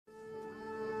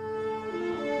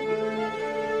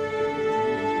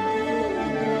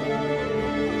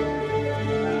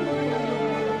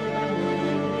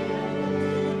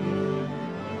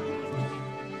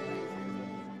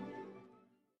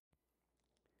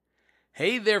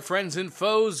Hey there, friends and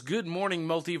foes. Good morning,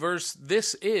 Multiverse.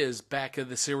 This is Back of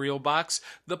the Cereal Box,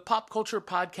 the pop culture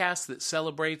podcast that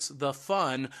celebrates the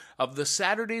fun of the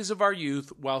Saturdays of our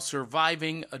youth while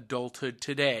surviving adulthood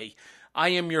today. I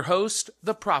am your host,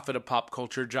 the prophet of pop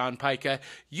culture, John Pica.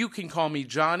 You can call me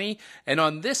Johnny. And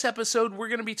on this episode, we're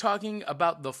going to be talking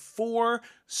about the 4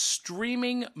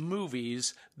 streaming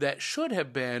movies that should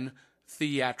have been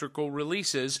theatrical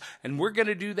releases. And we're going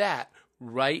to do that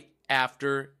right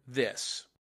after this.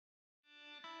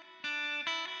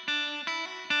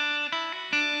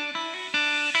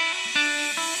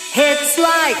 It's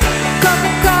like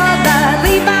Coca-Cola,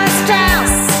 Levi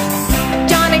Strauss,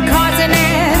 Johnny Carson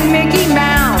and Mickey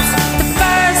Mouse. The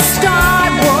first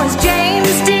star was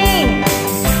James Dean,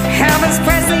 Elvis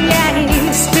Presley, yeah,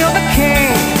 he's still the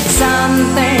king.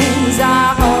 Some things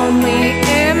are only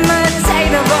imitatable.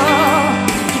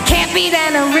 You can't beat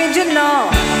an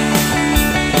original.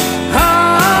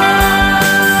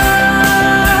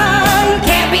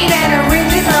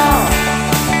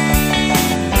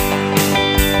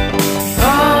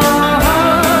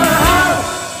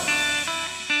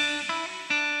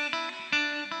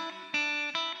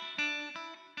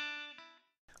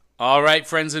 All right,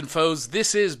 friends and foes,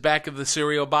 this is Back of the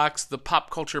Cereal Box, the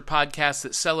pop culture podcast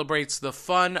that celebrates the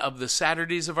fun of the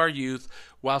Saturdays of our youth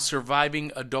while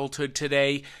surviving adulthood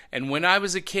today. And when I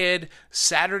was a kid,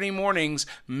 Saturday mornings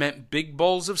meant big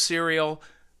bowls of cereal,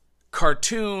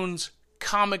 cartoons,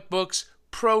 comic books,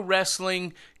 pro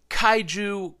wrestling,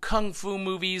 kaiju, kung fu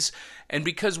movies. And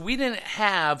because we didn't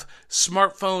have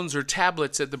smartphones or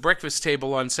tablets at the breakfast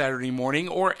table on Saturday morning,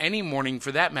 or any morning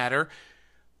for that matter,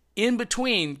 in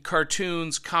between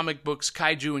cartoons, comic books,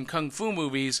 kaiju, and kung fu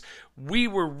movies, we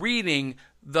were reading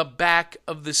the Back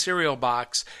of the Cereal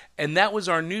Box, and that was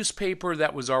our newspaper,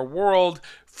 that was our world.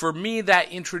 For me,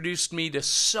 that introduced me to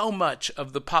so much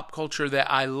of the pop culture that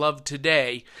I love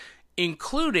today,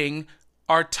 including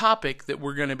our topic that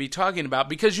we're going to be talking about.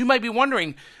 Because you might be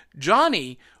wondering,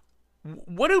 Johnny,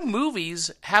 what do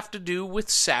movies have to do with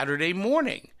Saturday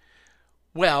morning?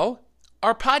 Well,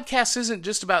 our podcast isn't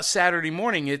just about Saturday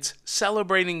morning, it's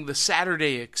celebrating the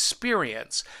Saturday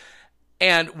experience.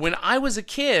 And when I was a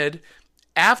kid,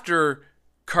 after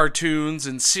cartoons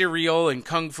and cereal and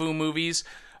kung fu movies,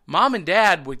 Mom and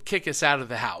Dad would kick us out of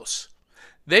the house.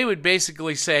 They would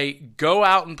basically say, go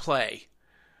out and play.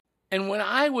 And when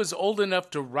I was old enough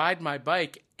to ride my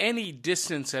bike any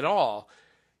distance at all,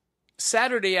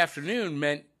 Saturday afternoon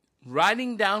meant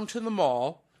riding down to the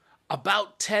mall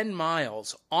about 10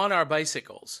 miles on our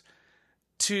bicycles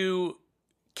to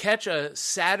catch a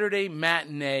Saturday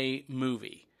matinee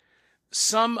movie.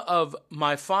 Some of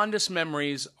my fondest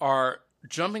memories are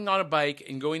jumping on a bike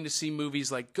and going to see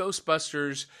movies like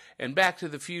Ghostbusters and Back to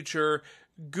the Future,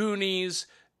 Goonies,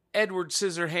 Edward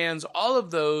Scissorhands. All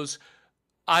of those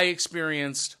I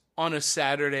experienced on a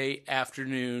Saturday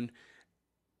afternoon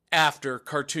after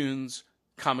cartoons,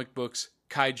 comic books,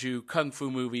 kaiju, kung fu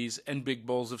movies, and big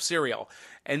bowls of cereal.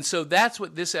 And so that's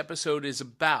what this episode is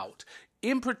about.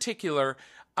 In particular,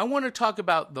 I want to talk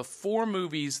about the 4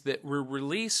 movies that were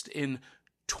released in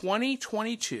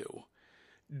 2022,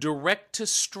 direct to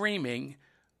streaming,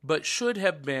 but should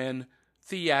have been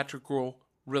theatrical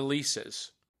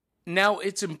releases. Now,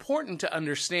 it's important to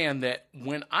understand that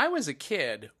when I was a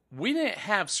kid, we didn't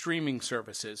have streaming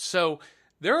services. So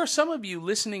there are some of you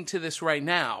listening to this right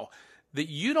now that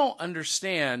you don't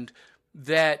understand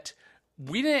that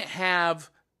we didn't have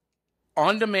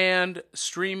on-demand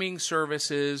streaming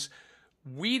services,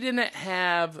 we didn't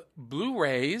have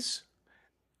Blu-rays,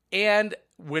 and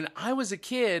when I was a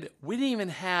kid, we didn't even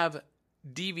have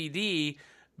DVD.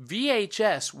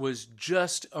 VHS was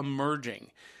just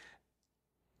emerging.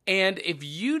 And if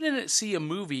you didn't see a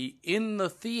movie in the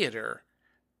theater,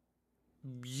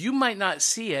 you might not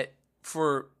see it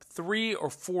for 3 or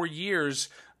 4 years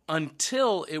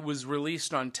until it was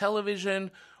released on television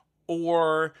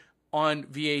or on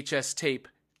VHS tape,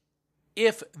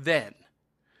 if then.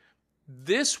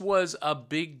 This was a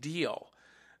big deal.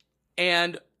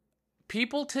 And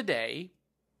people today,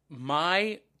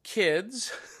 my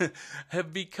kids,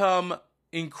 have become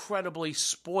incredibly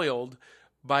spoiled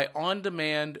by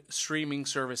on-demand streaming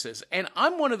services. And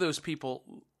I'm one of those people,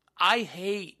 I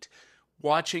hate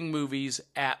watching movies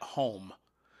at home.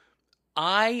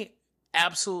 I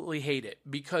absolutely hate it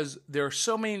because there are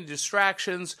so many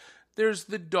distractions. There's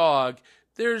the dog.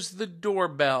 There's the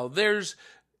doorbell.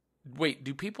 Wait,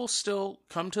 do people still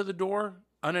come to the door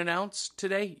unannounced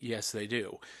today? Yes, they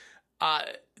do.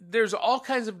 There's all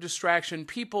kinds of distraction.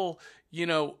 People,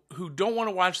 who don't want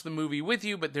to watch the movie with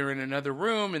you, but they're in another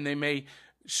room and they may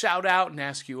shout out and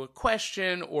ask you a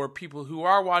question, or people who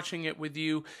are watching it with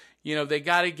you, they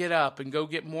got to get up and go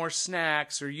get more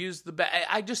snacks or use the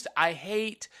I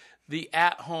hate the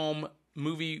at-home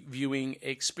movie viewing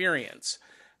experience.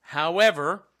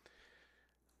 However,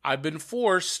 I've been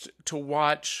forced to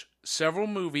watch several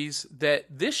movies that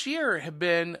this year have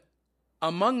been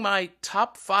among my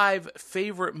top 5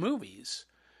 favorite movies.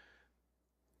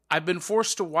 I've been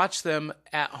forced to watch them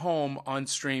at home on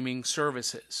streaming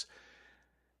services.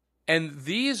 And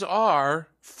these are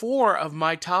 4 of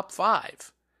my top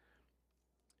 5.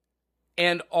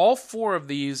 And all 4 of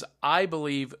these, I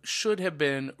believe, should have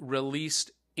been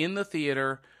released in the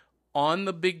theater on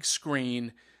the big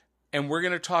screen. And we're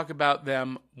going to talk about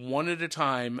them one at a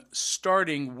time,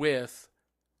 starting with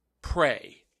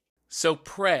Prey. So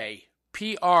Prey,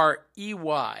 Prey.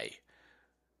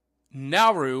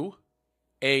 Naru,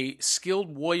 a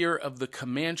skilled warrior of the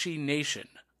Comanche Nation,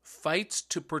 fights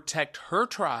to protect her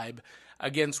tribe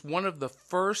against one of the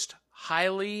first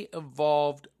highly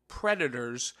evolved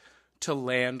predators to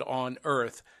land on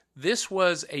Earth. This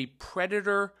was a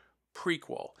Predator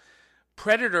prequel.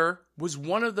 Predator was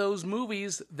one of those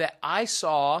movies that I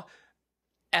saw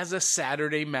as a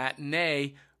Saturday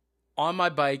matinee on my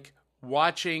bike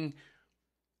watching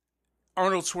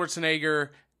Arnold Schwarzenegger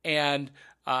and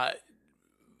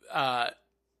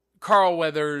Carl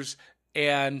Weathers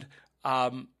and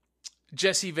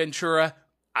Jesse Ventura.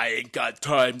 I ain't got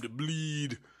time to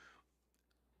bleed.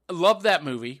 I love that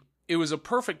movie. It was a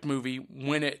perfect movie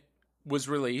when it was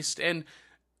released, and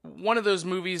one of those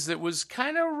movies that was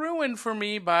kind of ruined for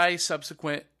me by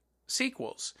subsequent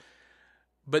sequels.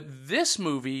 But this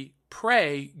movie,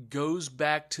 Prey, goes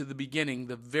back to the beginning,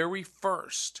 the very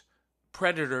first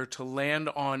predator to land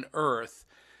on Earth,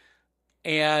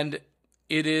 and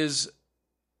it is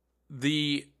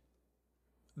the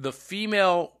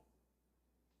female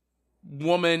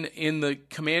woman in the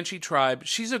Comanche tribe.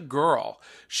 She's a girl.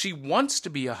 She wants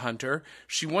to be a hunter.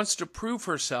 She wants to prove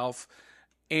herself,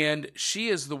 and she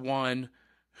is the one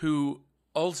who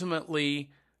ultimately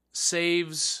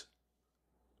saves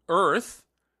Earth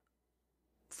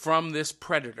from this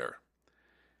predator.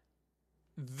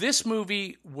 This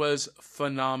movie was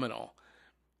phenomenal.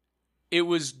 It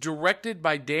was directed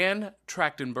by Dan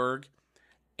Trachtenberg,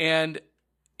 and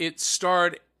it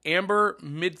starred Amber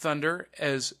Midthunder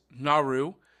as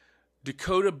Naru,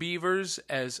 Dakota Beavers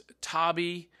as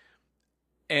Tabi,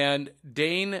 and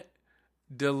Dane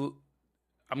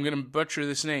I'm going to butcher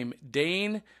this name,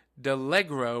 Dane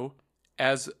DeLegro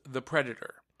as the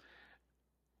Predator.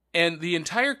 And the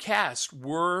entire cast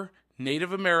were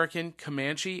Native American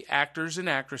Comanche actors and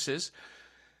actresses.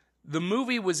 The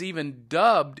movie was even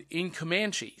dubbed in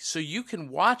Comanche, so you can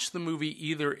watch the movie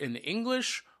either in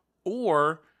English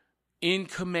or in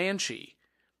Comanche.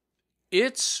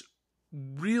 It's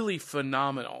really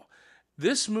phenomenal.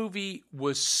 This movie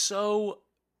was so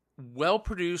well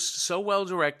produced, so well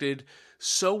directed,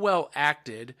 so well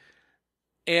acted,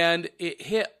 and it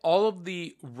hit all of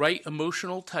the right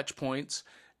emotional touch points.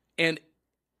 And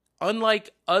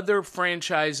unlike other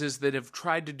franchises that have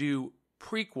tried to do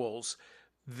prequels,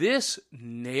 this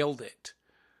nailed it.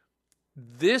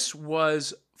 This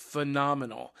was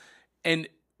phenomenal. And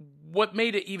what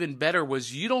made it even better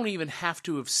was you don't even have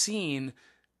to have seen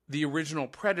the original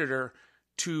Predator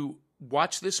to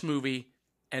watch this movie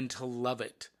and to love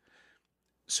it.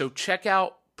 So check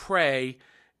out Prey.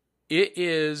 It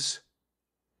is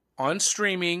on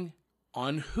streaming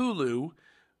on Hulu,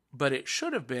 but it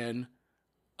should have been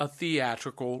a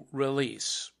theatrical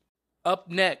release. Up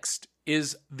next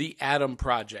is The Adam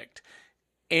Project.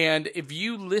 And if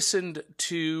you listened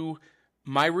to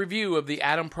my review of The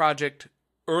Adam Project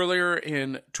earlier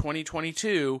in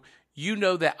 2022, you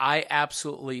know that I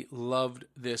absolutely loved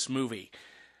this movie.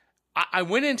 I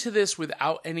went into this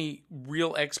without any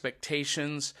real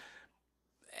expectations.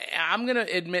 I'm going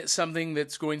to admit something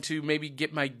that's going to maybe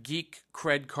get my geek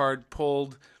cred card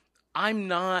pulled. I'm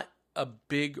not a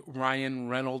big Ryan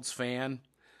Reynolds fan.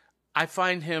 I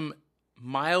find him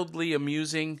mildly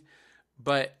amusing,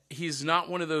 but he's not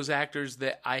one of those actors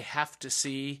that I have to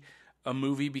see a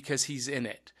movie because he's in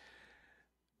it.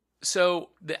 So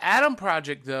The Adam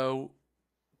Project, though,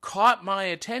 caught my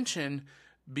attention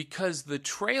because the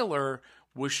trailer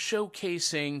was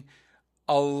showcasing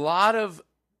a lot of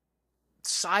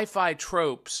sci-fi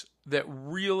tropes that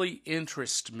really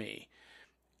interest me.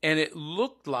 And it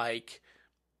looked like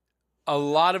a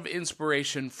lot of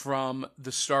inspiration from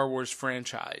the Star Wars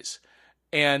franchise.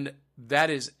 And that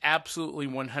is absolutely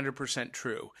 100%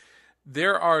 true.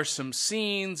 There are some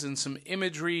scenes and some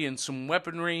imagery and some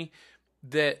weaponry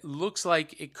that looks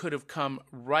like it could have come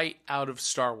right out of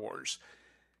Star Wars.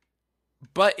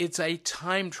 but it's a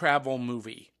time travel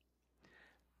movie.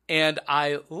 And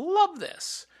I love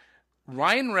this.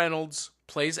 Ryan Reynolds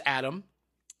plays Adam.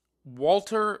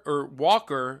 Walker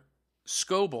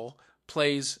Scoble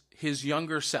plays his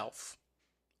younger self.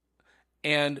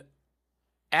 And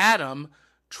Adam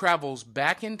travels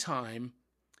back in time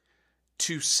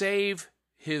to save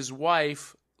his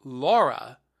wife,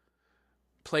 Laura,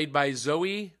 played by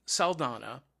Zoe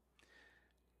Saldana.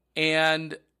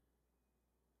 And,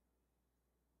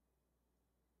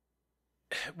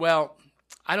 well,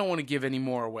 I don't want to give any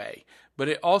more away, but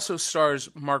it also stars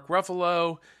Mark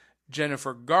Ruffalo,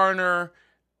 Jennifer Garner,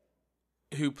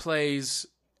 who plays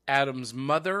Adam's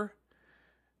mother,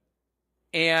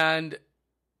 and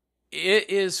it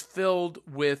is filled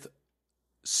with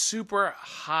super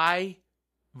high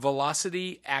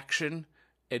velocity action,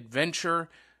 adventure,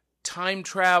 time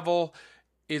travel.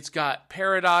 It's got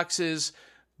paradoxes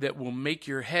that will make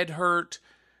your head hurt,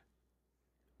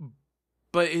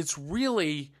 but it's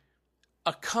really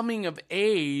a coming of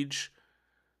age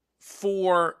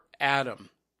for Adam.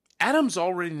 Adam's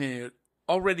already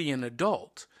an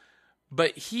adult,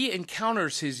 but he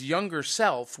encounters his younger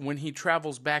self when he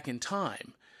travels back in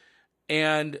time.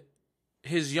 And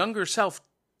his younger self,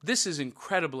 this is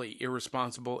incredibly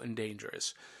irresponsible and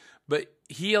dangerous, but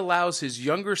he allows his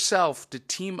younger self to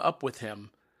team up with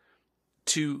him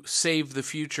to save the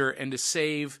future and to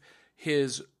save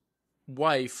his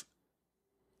wife,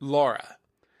 Laura.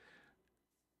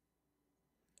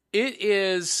 It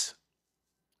is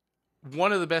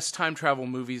one of the best time travel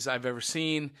movies I've ever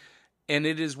seen, and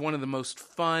it is one of the most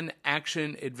fun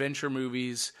action adventure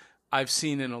movies I've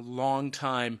seen in a long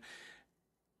time.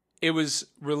 It was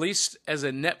released as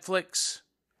a Netflix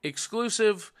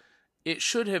exclusive. It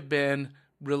should have been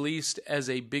released as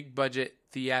a big budget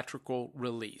theatrical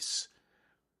release.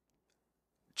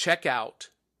 Check out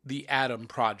The Adam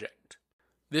Project.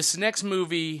 This next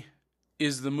movie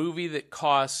is the movie that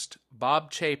cost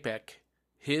Bob Chapek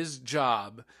his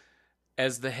job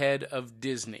as the head of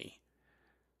Disney.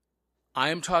 I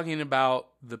am talking about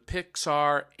the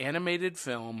Pixar animated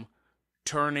film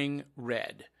Turning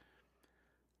Red.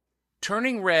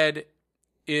 Turning Red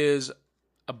is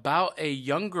about a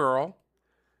young girl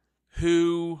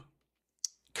who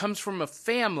comes from a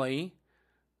family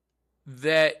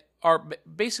that are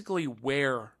basically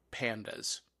were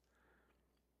pandas.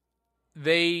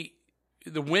 The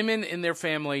women in their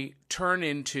family turn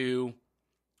into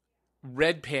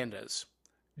red pandas,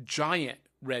 giant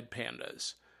red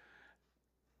pandas.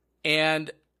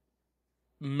 And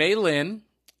Mei Lin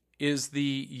is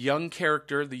the young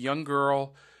character, the young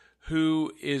girl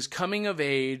who is coming of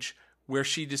age where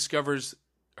she discovers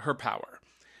her power.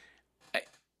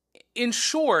 In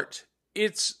short,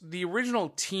 it's the original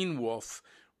Teen Wolf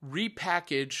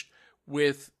repackaged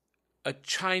with a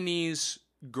Chinese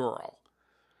girl.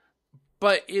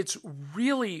 But it's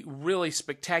really, really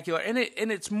spectacular. And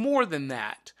it's more than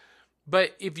that.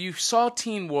 But if you saw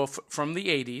Teen Wolf from the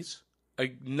 80s,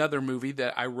 another movie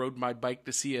that I rode my bike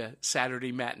to see a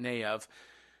Saturday matinee of,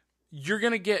 you're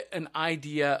going to get an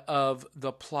idea of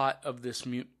the plot of this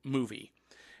movie.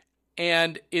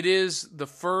 And it is the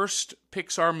first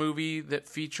Pixar movie that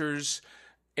features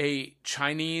a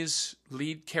Chinese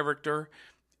lead character.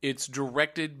 It's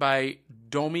directed by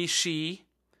Domee Shi.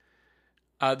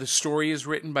 The story is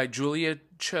written by Julia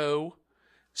Cho.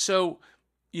 So,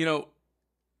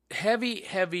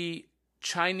 heavy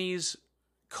Chinese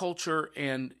culture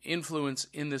and influence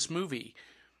in this movie.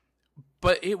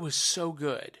 But it was so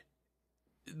good.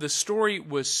 The story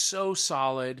was so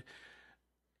solid.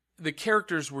 The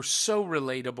characters were so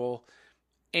relatable.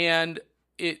 And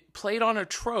it played on a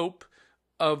trope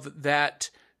of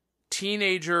that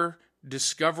teenager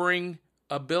discovering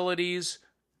abilities,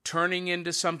 turning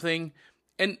into something.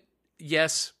 And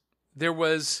yes, there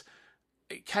was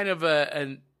kind of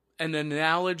an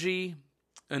analogy,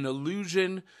 an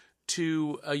allusion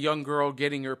to a young girl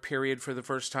getting her period for the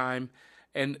first time.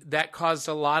 And that caused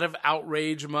a lot of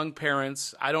outrage among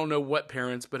parents. I don't know what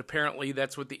parents, but apparently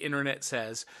that's what the internet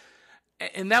says.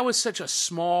 And that was such a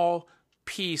small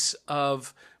piece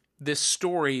of this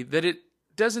story that it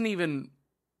doesn't even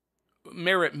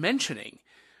merit mentioning.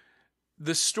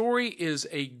 The story is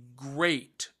a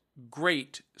great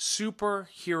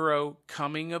superhero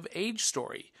coming of age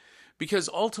story, because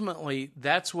ultimately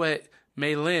that's what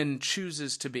Mei Lin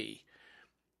chooses to be.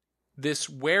 This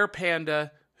were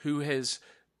panda who has,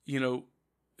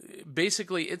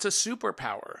 basically it's a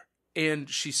superpower, and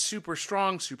she's super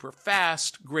strong, super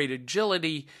fast, great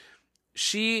agility.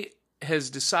 She has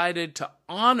decided to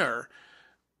honor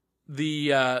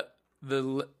the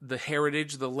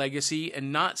heritage, the legacy,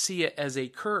 and not see it as a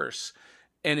curse.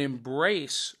 and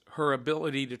embrace her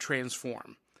ability to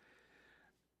transform.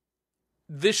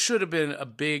 This should have been a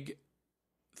big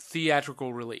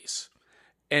theatrical release.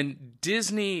 And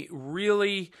Disney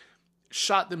really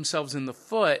shot themselves in the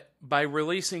foot by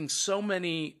releasing so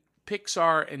many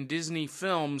Pixar and Disney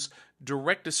films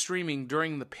direct to streaming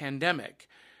during the pandemic.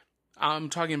 I'm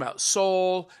talking about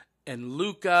Soul and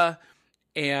Luca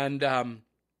and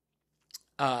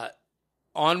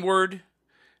Onward.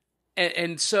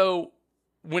 And so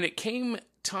when it came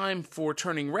time for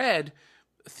Turning Red,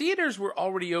 theaters were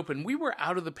already open. We were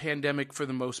out of the pandemic for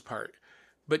the most part.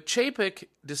 But Chapek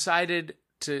decided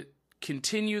to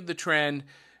continue the trend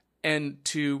and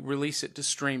to release it to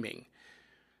streaming.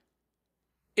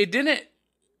 It didn't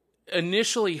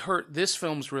initially hurt this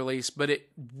film's release, but it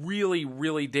really,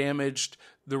 really damaged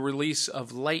the release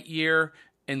of Lightyear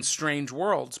and Strange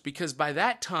Worlds, because by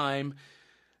that time,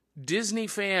 Disney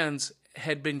fans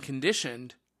had been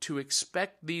conditioned to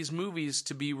expect these movies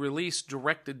to be released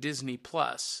direct to Disney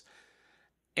Plus.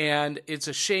 And it's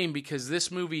a shame because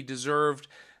this movie deserved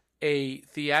a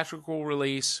theatrical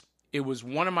release. It was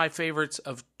one of my favorites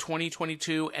of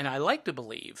 2022, and I like to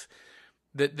believe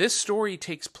that this story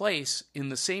takes place in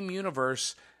the same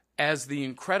universe as The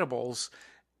Incredibles,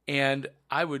 and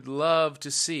I would love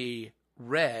to see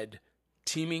Red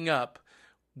teaming up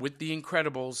with The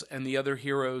Incredibles and the other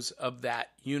heroes of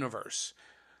that universe.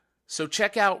 So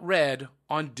check out Red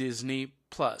on Disney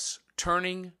Plus,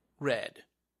 Turning Red.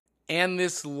 And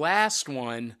this last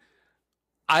one,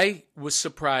 I was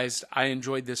surprised I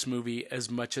enjoyed this movie as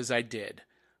much as I did,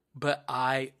 but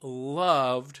I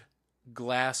loved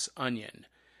Glass Onion.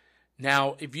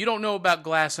 Now, if you don't know about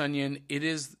Glass Onion, it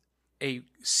is a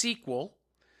sequel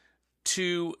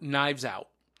to Knives Out.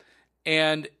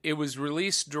 And it was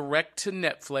released direct to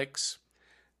Netflix,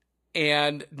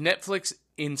 and Netflix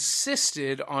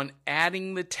insisted on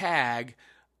adding the tag,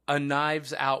 a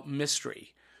Knives Out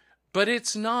mystery. But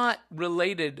it's not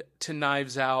related to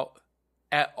Knives Out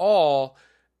at all,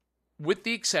 with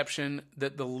the exception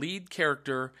that the lead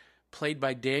character, played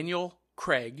by Daniel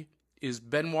Craig, is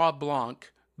Benoit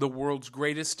Blanc, the world's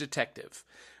greatest detective.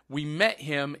 We met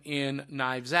him in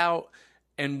Knives Out,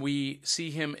 and we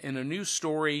see him in a new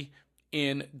story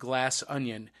in Glass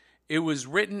Onion. It was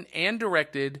written and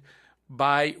directed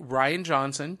by Rian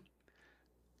Johnson.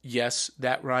 Yes,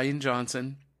 that Rian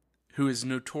Johnson, who is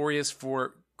notorious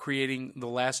for creating The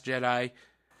Last Jedi,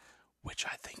 which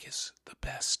I think is the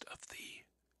best of the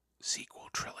sequel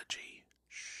trilogy.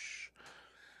 Shh.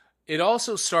 It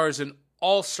also stars an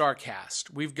all-star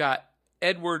cast. We've got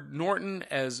Edward Norton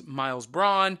as Miles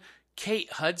Braun,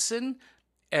 Kate Hudson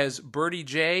as Birdie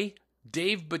J,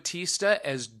 Dave Bautista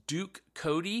as Duke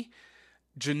Cody,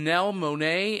 Janelle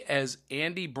Monáe as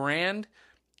Andy Brand,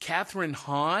 Catherine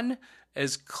Hahn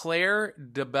as Claire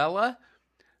DeBella,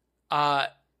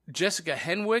 Jessica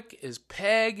Henwick as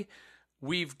Peg.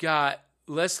 We've got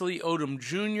Leslie Odom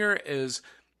Jr. as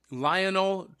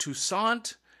Lionel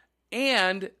Toussaint,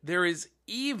 and there is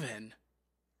even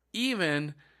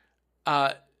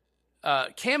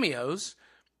cameos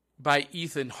by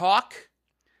Ethan Hawke,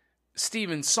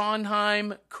 Stephen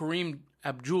Sondheim, Kareem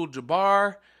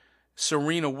Abdul-Jabbar,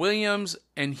 Serena Williams,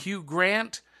 and Hugh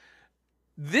Grant.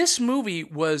 This movie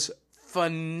was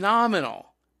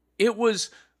phenomenal. It was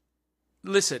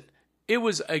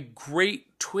a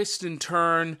great twist and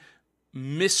turn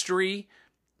mystery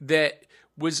that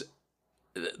was,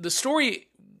 the story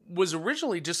was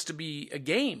originally just to be a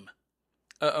game,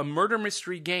 a murder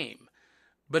mystery game,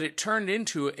 but it turned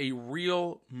into a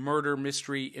real murder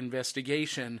mystery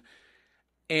investigation.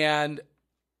 And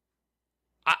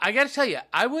I got to tell you,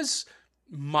 I was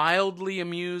mildly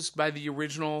amused by the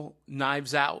original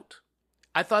Knives Out.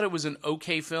 I thought it was an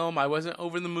okay film. I wasn't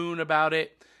over the moon about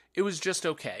it. It was just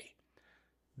okay.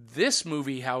 This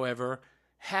movie, however,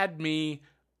 had me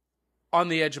on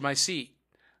the edge of my seat.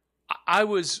 I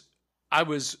was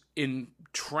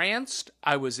entranced.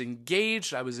 I was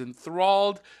engaged. I was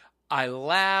enthralled. I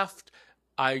laughed.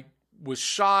 I was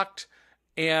shocked.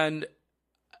 And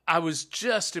I was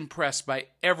just impressed by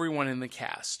everyone in the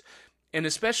cast. And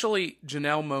especially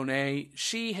Janelle Monáe.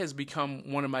 She has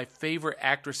become one of my favorite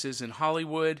actresses in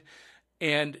Hollywood.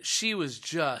 And she was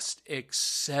just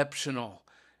exceptional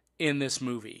in this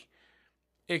movie.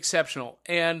 Exceptional.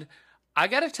 And I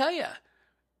got to tell you,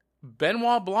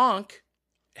 Benoit Blanc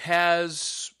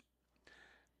has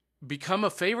become a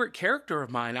favorite character of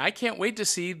mine. I can't wait to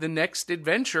see the next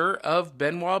adventure of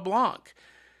Benoit Blanc.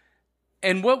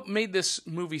 And what made this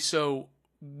movie so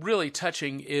really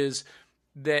touching is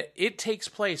that it takes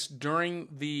place during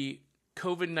the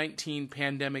COVID-19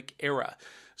 pandemic era.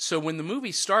 So when the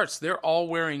movie starts, they're all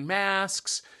wearing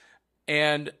masks.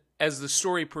 And as the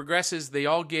story progresses, they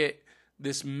all get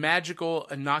this magical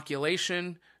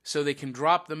inoculation so they can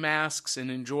drop the masks and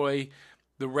enjoy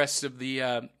the rest of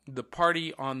the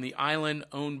party on the island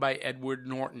owned by Edward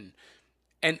Norton.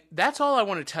 And that's all I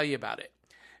want to tell you about it.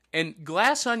 And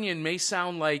Glass Onion may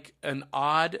sound like an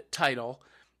odd title,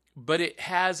 but it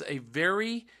has a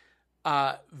very,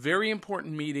 very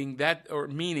important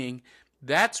meaning.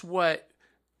 That's what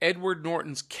Edward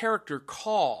Norton's character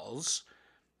calls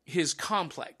his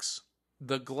complex,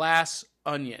 the Glass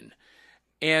Onion.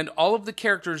 And all of the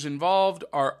characters involved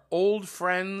are old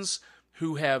friends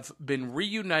who have been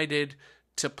reunited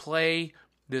to play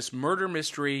this murder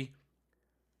mystery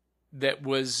that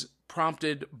was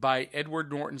prompted by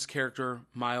Edward Norton's character,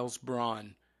 Miles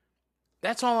Braun.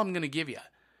 That's all I'm going to give you.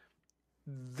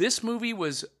 This movie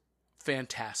was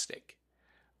fantastic.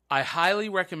 I highly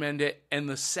recommend it, and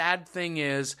the sad thing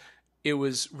is, it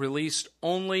was released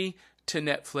only to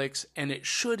Netflix, and it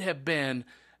should have been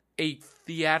a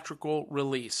theatrical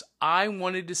release. I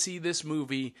wanted to see this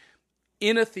movie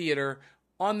in a theater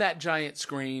on that giant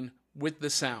screen with the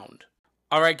sound.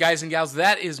 All right, guys and gals,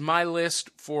 that is my list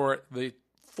for the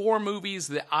 4 movies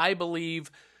that I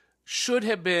believe should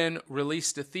have been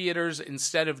released to theaters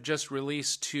instead of just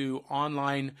released to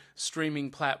online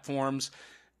streaming platforms.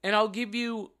 And I'll give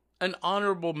you an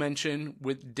honorable mention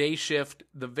with Day Shift,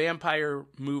 the vampire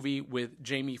movie with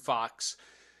Jamie Foxx.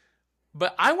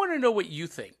 But I want to know what you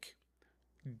think.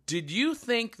 Did you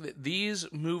think that these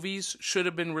movies should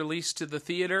have been released to the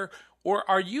theater, or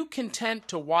are you content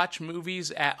to watch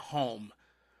movies at home?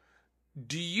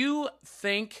 Do you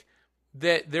think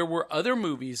that there were other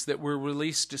movies that were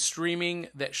released to streaming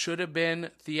that should have been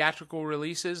theatrical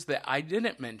releases that I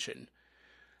didn't mention?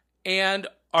 And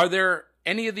are there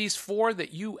any of these 4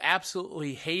 that you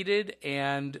absolutely hated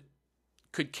and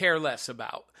could care less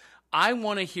about? I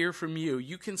want to hear from you.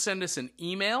 You can send us an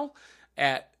email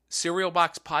at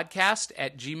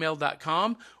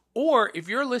serialboxpodcast@gmail.com, or if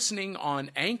you're listening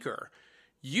on Anchor,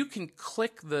 you can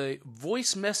click the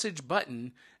voice message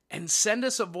button and send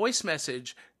us a voice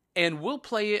message, and we'll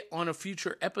play it on a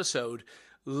future episode.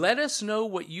 Let us know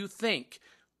what you think.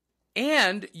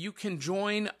 And you can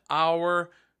join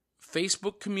our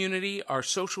Facebook community, our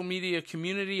social media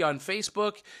community on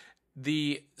Facebook,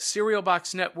 the Serial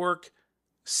Box Network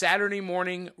Saturday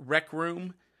Morning Rec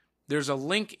Room. There's a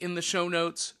link in the show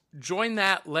notes. Join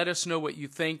that. Let us know what you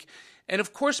think. And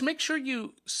of course, make sure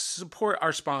you support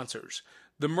our sponsors.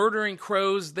 The Murdering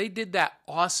Crows, they did that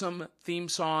awesome theme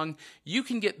song. You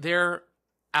can get their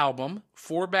album,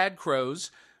 4 Bad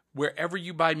Crows, wherever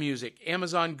you buy music.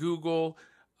 Amazon, Google,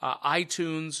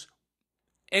 iTunes,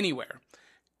 anywhere.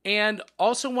 And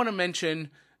also want to mention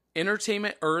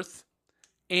Entertainment Earth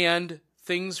and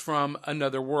Things from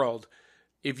Another World.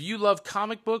 If you love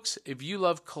comic books, if you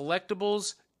love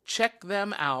collectibles, check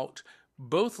them out.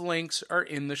 Both links are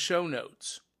in the show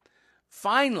notes.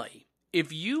 Finally,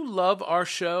 if you love our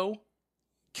show,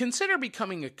 consider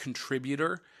becoming a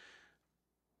contributor.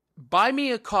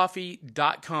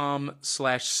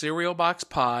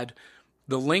 buymeacoffee.com/serialboxpod.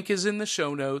 The link is in the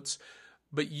show notes,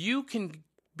 but you can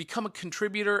become a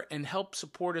contributor and help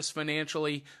support us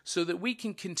financially so that we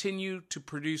can continue to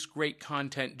produce great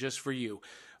content just for you.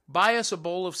 Buy us a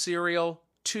bowl of cereal,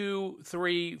 2,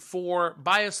 3, 4,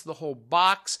 buy us the whole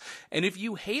box. And if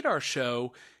you hate our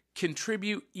show,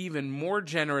 contribute even more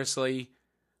generously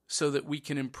so that we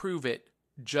can improve it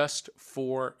just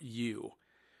for you.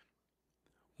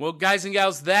 Well, guys and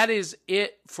gals, that is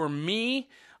it for me.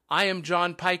 I am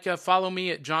John Pica. Follow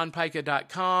me at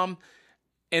johnpica.com.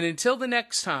 And until the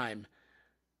next time,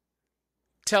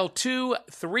 tell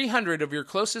 200-300 of your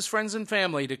closest friends and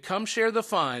family to come share the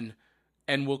fun,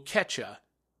 and we'll catch ya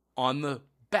on the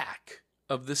back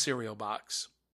of the cereal box.